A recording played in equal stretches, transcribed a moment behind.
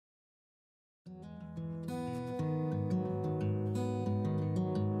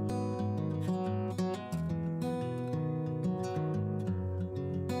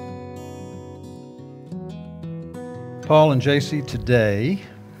Paul and Jacy, today,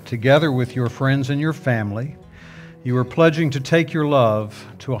 together with your friends and your family, you are pledging to take your love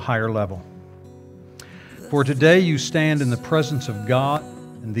to a higher level. For today you stand in the presence of God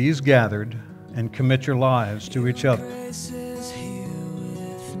and these gathered and commit your lives to each other.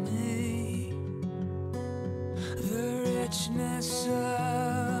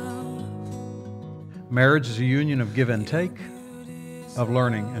 Marriage is a union of give and take, of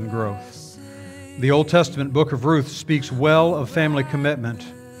learning and growth. The Old Testament book of Ruth speaks well of family commitment,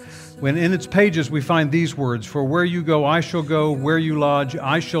 when in its pages we find these words, "For where you go, I shall go. Where you lodge,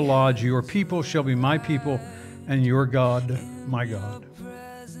 I shall lodge. Your people shall be my people, and your God, my God."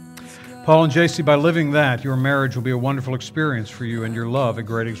 Paul and Jacy, by living that, your marriage will be a wonderful experience for you, and your love a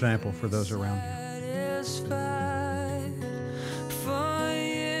great example for those around you.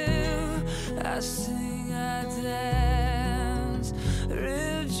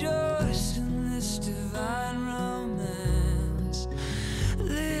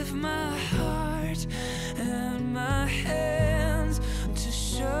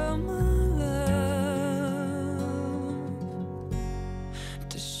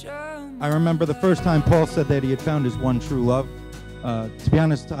 I remember the first time Paul said that he had found his one true love. To be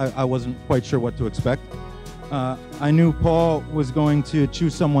honest, I wasn't quite sure what to expect. I knew Paul was going to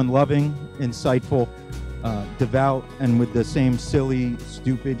choose someone loving, insightful, devout, and with the same silly,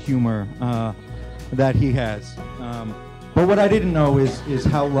 stupid humor that he has. But what I didn't know is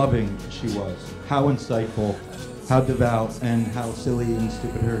how loving she was, how insightful, how devout, and how silly and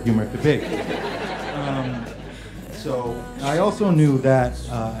stupid her humor could be. So I also knew that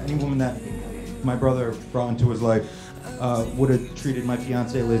any woman that my brother brought into his life would have treated my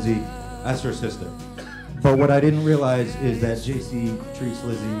fiancée Lizzie as her sister. But what I didn't realize is that Jacy treats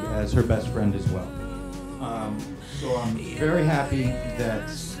Lizzie as her best friend as well. So I'm very happy that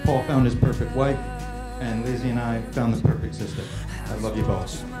Paul found his perfect wife, and Lizzie and I found the perfect sister. I love you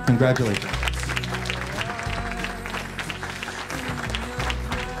both. Congratulations.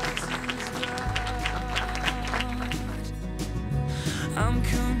 I'm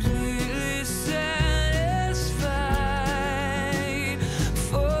completely satisfied.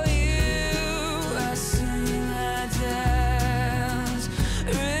 For you I sing, I dance,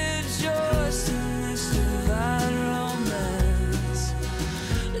 rejoice in this divine romance.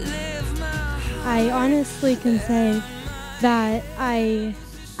 Live my heart. I honestly can say that I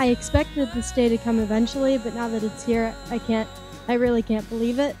expected this day to come eventually, but now that it's here, I really can't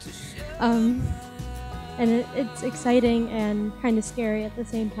believe it. And it's exciting and kind of scary at the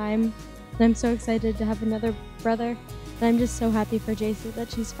same time. And I'm so excited to have another brother. And I'm just so happy for Jacy that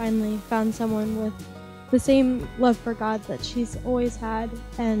she's finally found someone with the same love for God that she's always had,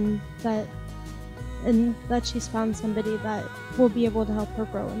 and that she's found somebody that will be able to help her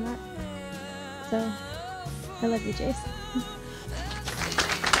grow in that. So, I love you, Jacy.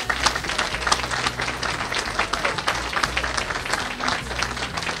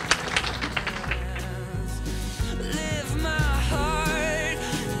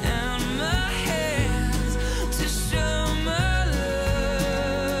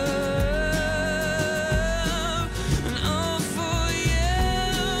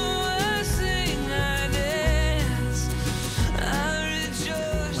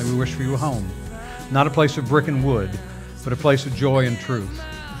 We wish for you a home, not a place of brick and wood, but a place of joy and truth,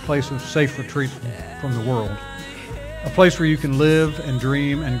 a place of safe retreat from the world, a place where you can live and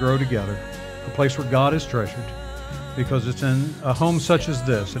dream and grow together, a place where God is treasured, because it's in a home such as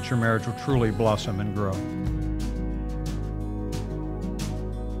this that your marriage will truly blossom and grow.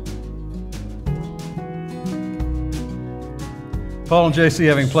 Paul and Jacy,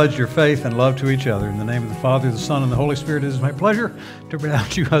 having pledged your faith and love to each other, in the name of the Father, the Son, and the Holy Spirit, it is my pleasure to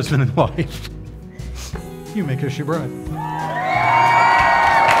pronounce you husband and wife. You may kiss your bride.